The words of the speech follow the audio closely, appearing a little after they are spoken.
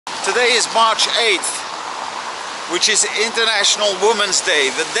Today is March 8th, which is International Women's Day,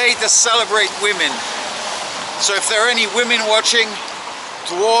 the day to celebrate women. So if there are any women watching,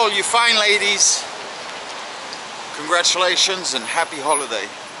 to all you fine ladies, congratulations and happy holiday.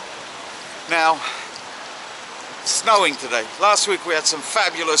 Now, it's snowing today. Last week we had some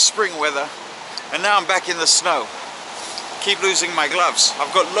fabulous spring weather, and now I'm back in the snow. Keep losing my gloves.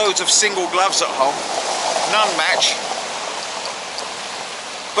 I've got loads of single gloves at home, none match.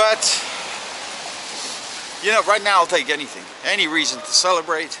 But, you know, right now I'll take anything, any reason to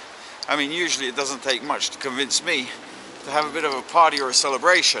celebrate. I mean, usually it doesn't take much to convince me to have a bit of a party or a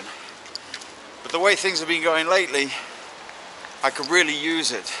celebration. But the way things have been going lately, I could really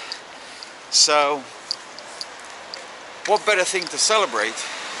use it. So, what better thing to celebrate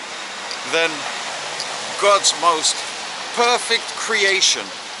than God's most perfect creation,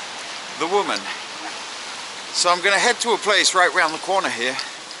 the woman. So I'm going to head to a place right round the corner here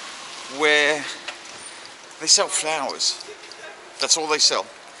where they sell flowers. That's all they sell.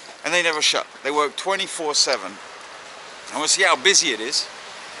 And they never shut. They work 24/7. And we'll see how busy it is.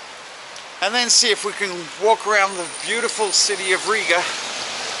 And then see if we can walk around the beautiful city of Riga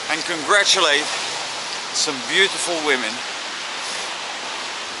and congratulate some beautiful women.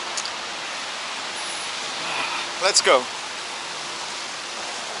 Let's go.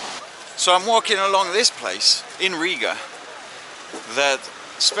 So I'm walking along this place in Riga that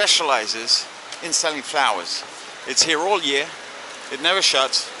specializes in selling flowers. It's here all year, it never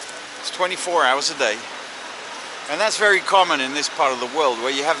shuts, it's 24 hours a day. And that's very common in this part of the world,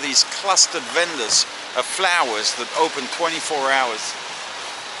 where you have these clustered vendors of flowers that open 24 hours.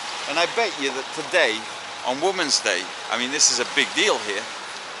 And I bet you that today, on Women's Day, I mean this is a big deal here,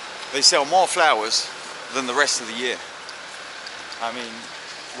 they sell more flowers than the rest of the year. I mean,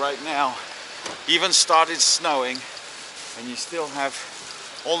 right now, even started snowing, and you still have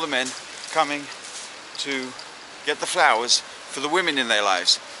all the men coming to get the flowers for the women in their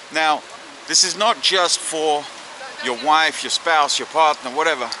lives. Now, this is not just for your wife, your spouse, your partner,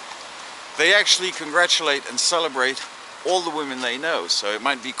 whatever. They actually congratulate and celebrate all the women they know. So it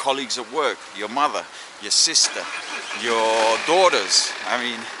might be colleagues at work, your mother, your sister, your daughters. I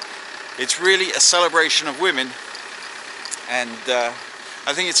mean, it's really a celebration of women, and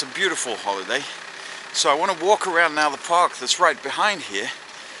I think it's a beautiful holiday. So I want to walk around now the park that's right behind here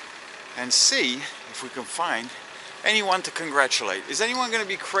and see if we can find anyone to congratulate. Is anyone going to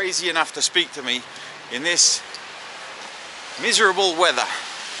be crazy enough to speak to me in this miserable weather?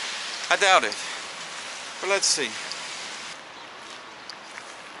 I doubt it, but let's see.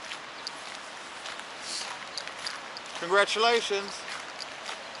 Congratulations.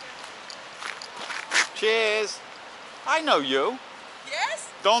 Cheers. I know you. Yes?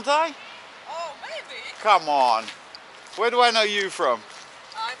 Don't I? Oh, maybe. Come on. Where do I know you from?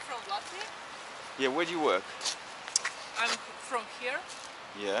 I'm from Latvia. Yeah, where do you work? I'm from here.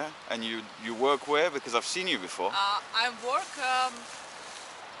 Yeah, and you work where? Because I've seen you before. I work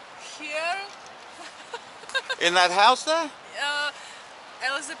here. In that house there?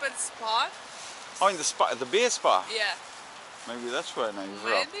 Elizabeth Spa. Oh, in the spa, the beer spa? Yeah. Maybe that's where I know you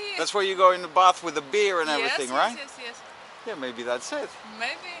from. Maybe. That's where you go in the bath with the beer and everything, yes, right? Yes, yes. Yeah, maybe that's it.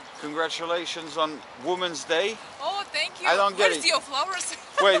 Maybe. Congratulations on Women's Day. Oh, thank you. I don't get Where's it. your flowers?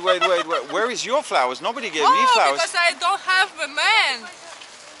 Wait. Where is your flowers? Nobody gave me flowers. Because I don't have a man.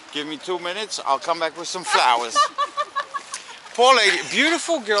 Give me 2 minutes, I'll come back with some flowers. Poor lady,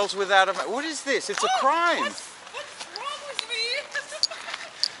 beautiful girls without a man. What is this? It's a crime. What's wrong with me?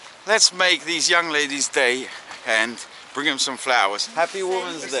 Let's make these young ladies' day and bring them some flowers. Happy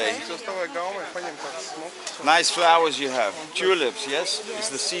Women's Day. Nice flowers you have. Tulips, yes? It's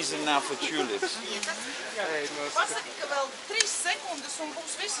the season now for tulips.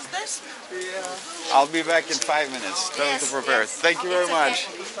 I'll be back in 5 minutes. Tell them to prepare it. Thank you very much.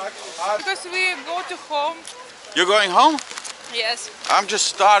 Because we go to home. You're going home? Yes. I'm just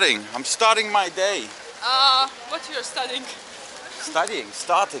starting. I'm starting my day. What you're studying? Starting.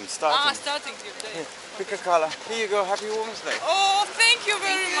 Starting your day. Here, pick a color. Here you go. Happy Women's Day. Oh, thank you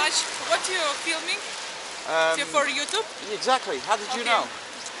very much. What you're filming? For YouTube? Exactly. How did you know?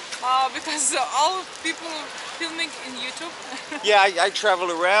 Because all people filming in YouTube. Yeah, I travel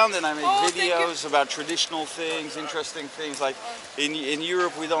around and I make Oh, videos about traditional things, interesting things. Like in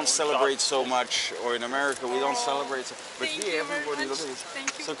Europe we don't celebrate so much, or in America we don't celebrate so but Thank here you very everybody much. look at this.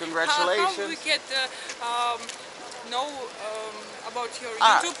 Thank you. So congratulations. How we get know about your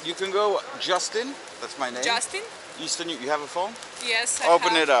YouTube? You can go Justin, that's my name. Justin? Eastern, you have a phone? Yes,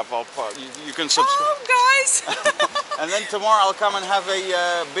 Open it up, you can subscribe. Oh, guys! And then tomorrow I'll come and have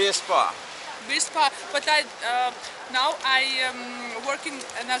a beer spa. Beer spa. but now I work in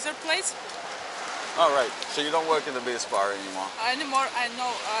another place. All right. So you don't work in the beer bar anymore? Anymore, I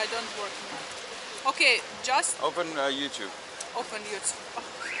know I don't work anymore. Okay, just open YouTube. Open YouTube.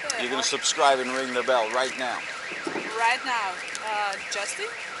 Okay. You're gonna subscribe and ring the bell right now. Right now, Justin.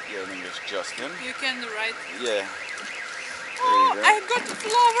 Yeah, in English, Justin. You can write. Yeah. Oh, I got a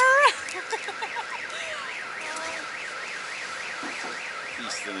flower.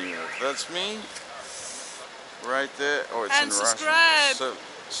 Eastern Europe. That's me. Right there. Oh, it's and in subscribe. Russian.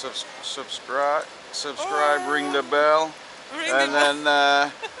 Subscribe, ring the bell. And then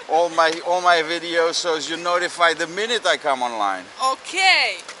all my videos, so as you're notified the minute I come online.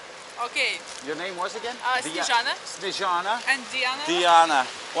 Okay. Okay. Your name was again? Snezhana. Snezhana. And Diana. Diana.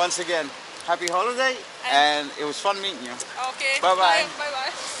 Once again, happy holiday, and it was fun meeting you. Okay. Bye bye. Bye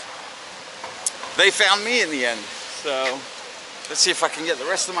bye. They found me in the end, so let's see if I can get the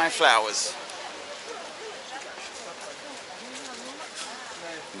rest of my flowers.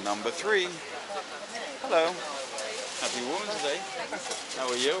 Number 3. Hello. Happy Women's Day. How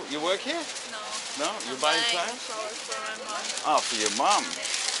are you? You work here? No. No? You're buying flowers? For my mom. Oh, for your mom.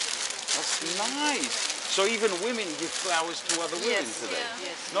 That's nice. So even women give flowers to other women today?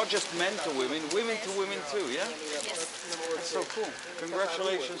 Yes. Not just men to women too, yeah? Yes. That's so cool.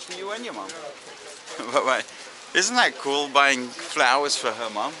 Congratulations to you and your mom. Bye-bye. Isn't that cool, buying flowers for her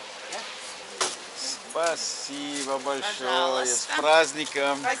mom? Спасибо большое. С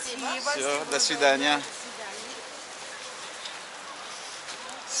праздником. Все, до свидания.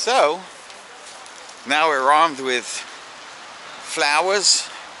 So, now we're armed with flowers.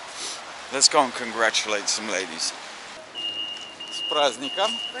 Let's go and congratulate some ladies. С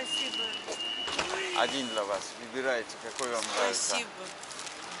праздником. Спасибо. Один для вас. Выбирайте, какой вам нравится. Спасибо.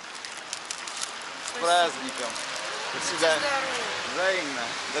 С праздником. До свидания. Взаимно.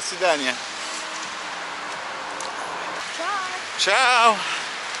 До свидания. Чао.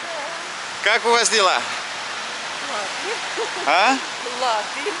 Как у вас дела? А?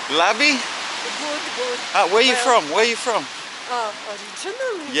 Labi. Labi? Good. Where are you from? Where are you from?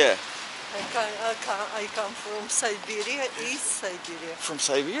 Originally, Yeah. I come from Siberia, East Siberia. From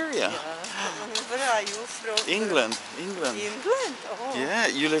Siberia? Where are you from? England. England? Oh. Yeah,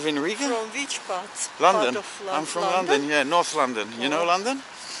 you live in Riga? From which part? London. Part of I'm from London, yeah, North London. You know London?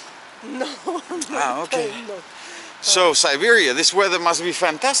 No. Okay. No. So, Siberia, this weather must be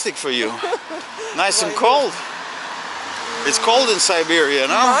fantastic for you. Nice and cold. It's cold in Siberia,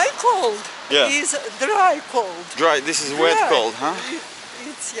 no? My cold Yeah. is dry cold. Dry, this is wet Dry. cold, huh?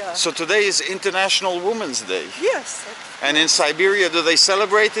 It's, yeah. So today is International Women's Day. Yes. And in Siberia, do they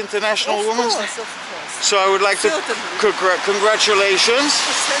celebrate International Women's Day? Of course. So I would like to congratulations.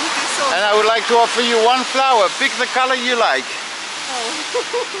 Thank you so much. And I would like to offer you one flower. Pick the color you like.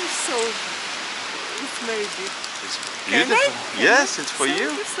 So, it may be. It's beautiful. Yes, it's for you.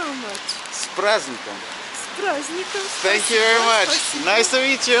 Thank you so much. С праздником. С праздником. Thank you very much. Спасибо. Nice to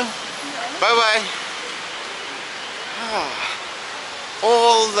meet you. Bye-bye.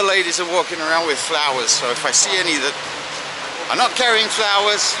 All the ladies are walking around with flowers, so if I see any that are not carrying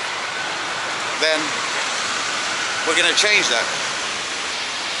flowers, then we're going to change that.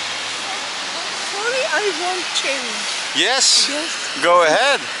 Sorry, I won't change. Yes? Yes. Go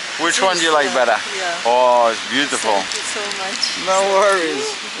ahead. Which one do you like better? Yeah. Oh, it's beautiful. Thank you so much. No worries.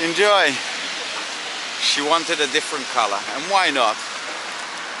 Enjoy. She wanted a different color, and why not?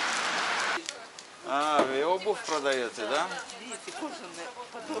 Вы обувь продаете, да?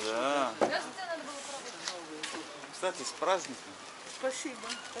 Да. Кстати, с праздником. Спасибо.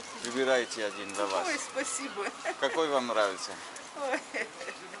 Выбирайте один для вас. Ой, спасибо. Какой вам нравится? Ой.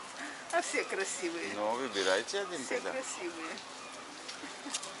 А все красивые. Ну, выбирайте один Все тогда. красивые.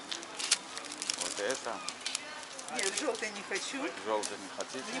 Вот это. Нет, желтый не хочу. Желтый не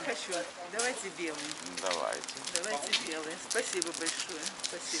хотите? Не хочу. Давайте белый. Давайте. Давайте белый. Спасибо большое.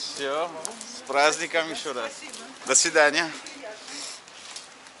 Спасибо. Все. С праздником еще раз. До свидания.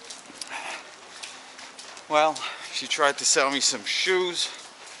 Well, she tried to sell me some shoes.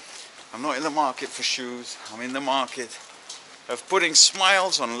 I'm not in the market for shoes. I'm in the market of putting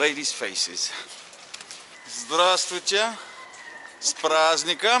smiles on ladies' faces. Здравствуйте. С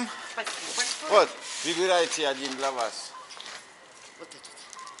праздником. Вот, выбирайте один для вас. Вот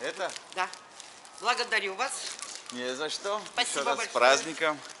этот. Это? Да. Благодарю вас. Не за что. Спасибо Еще раз большое. с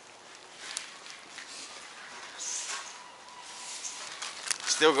праздником.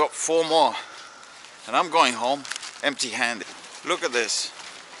 Still got 4 more. And I'm going home empty-handed. Look at this.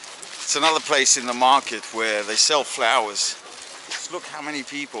 It's another place in the market where they sell flowers. Just look how many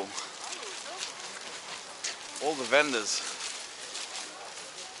people. All the vendors.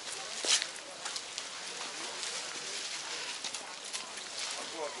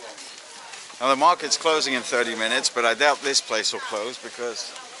 Now the market's closing in 30 minutes, but I doubt this place will close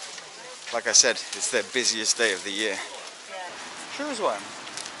because, like I said, it's their busiest day of the year. Choose one.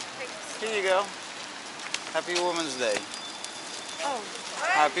 Here you go. Happy Women's Day. Oh,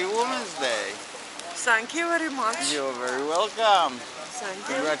 Happy Women's Day. thank you very much. You're very welcome. Thank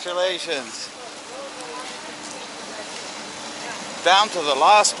you. Congratulations. Down to the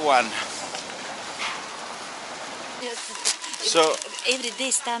last one. So every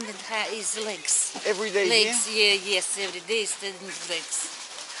day standing is legs. every day Legs, here? yeah, yes, every day standing legs.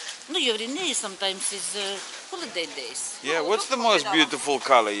 No, every day sometimes is holiday days. Yeah, what's the most beautiful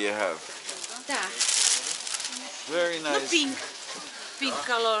color you have? Да. Very No, nice. pink. Pink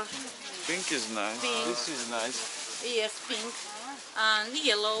color. Pink is nice. Pink. This is nice. Yes, pink. And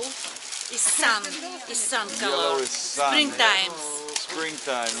yellow is sun. Is sun color. Yellow is sun. Springtime.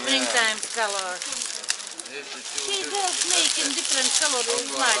 Springtime, yeah. Springtime color. He does make in different color in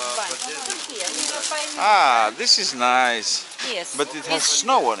large bunch. Come here. Ah, this is nice. Yes. But it has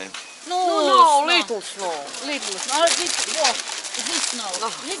snow on it. No, little snow. Little snow. This snow.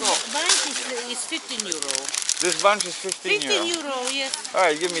 This bunch is 15 euro. This bunch is 15 15 euro. euro, yes.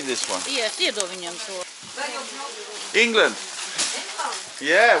 Alright, give me this one. Yes, jedu viņam to. England.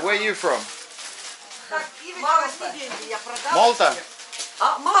 Yeah, where are you from? Malta.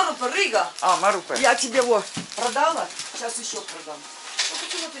 А, Maruta, Riga. Ah, Maruta. Я тебе вот продала, сейчас еще продам. Ну,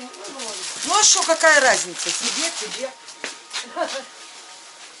 почему ты не... Ну, а что, какая разница? Себе, тебе.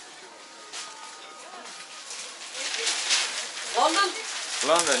 London?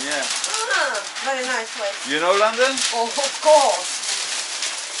 London, yeah. Ah, very nice place. You know London? Oh, of course.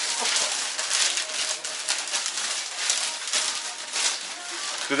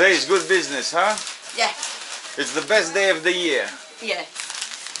 Today is good business, huh? Yeah, It's the best day of the year. yeah.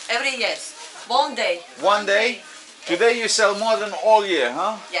 Every year. One day. One day. Today you sell more than all year,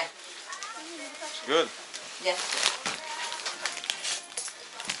 huh? Yeah, It's good. yeah.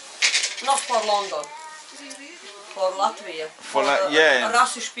 Not for London. For Latvia. For yeah.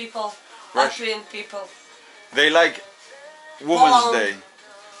 Russian people, Latvian people. They like Women's Poland. Day.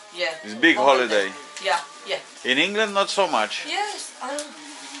 Yeah. It's big holiday. Yeah, yeah. In England, not so much. Yes,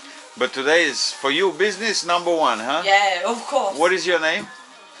 But today is, for you, business number one, huh? yeah, of course. What is your name?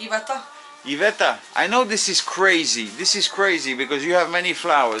 Iveta? Iveta. I know this is crazy. This is crazy because you have many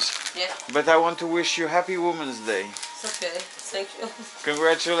flowers. Yeah, But I want to wish you Happy Women's Day. it's okay. Thank you.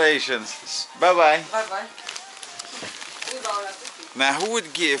 Congratulations. Bye-bye. Bye-bye. Now, who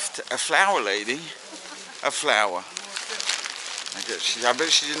would gift a flower lady a flower? I bet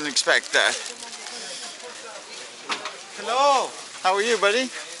she didn't expect that. Hello. How are you, buddy?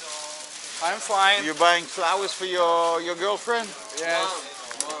 I'm fine. You buying flowers for your girlfriend? Yes.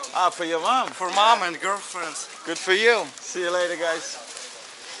 Ah, for your mom. For mom and girlfriends. Good for you. See you later, guys.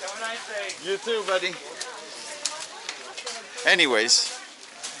 Have a nice day. You too, buddy. Anyways,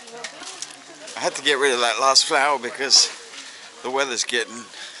 I had to get rid of that last flower because the weather's getting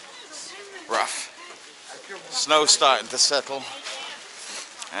rough. Snow's starting to settle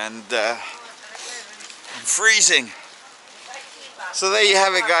and I'm freezing. So there you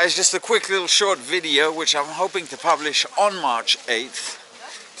have it, guys, just a quick little short video which I'm hoping to publish on March 8th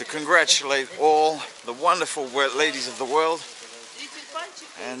to congratulate all the wonderful ladies of the world.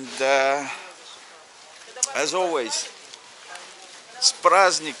 And as always, s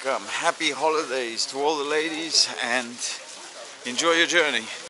praznikom, happy holidays to all the ladies and enjoy your journey.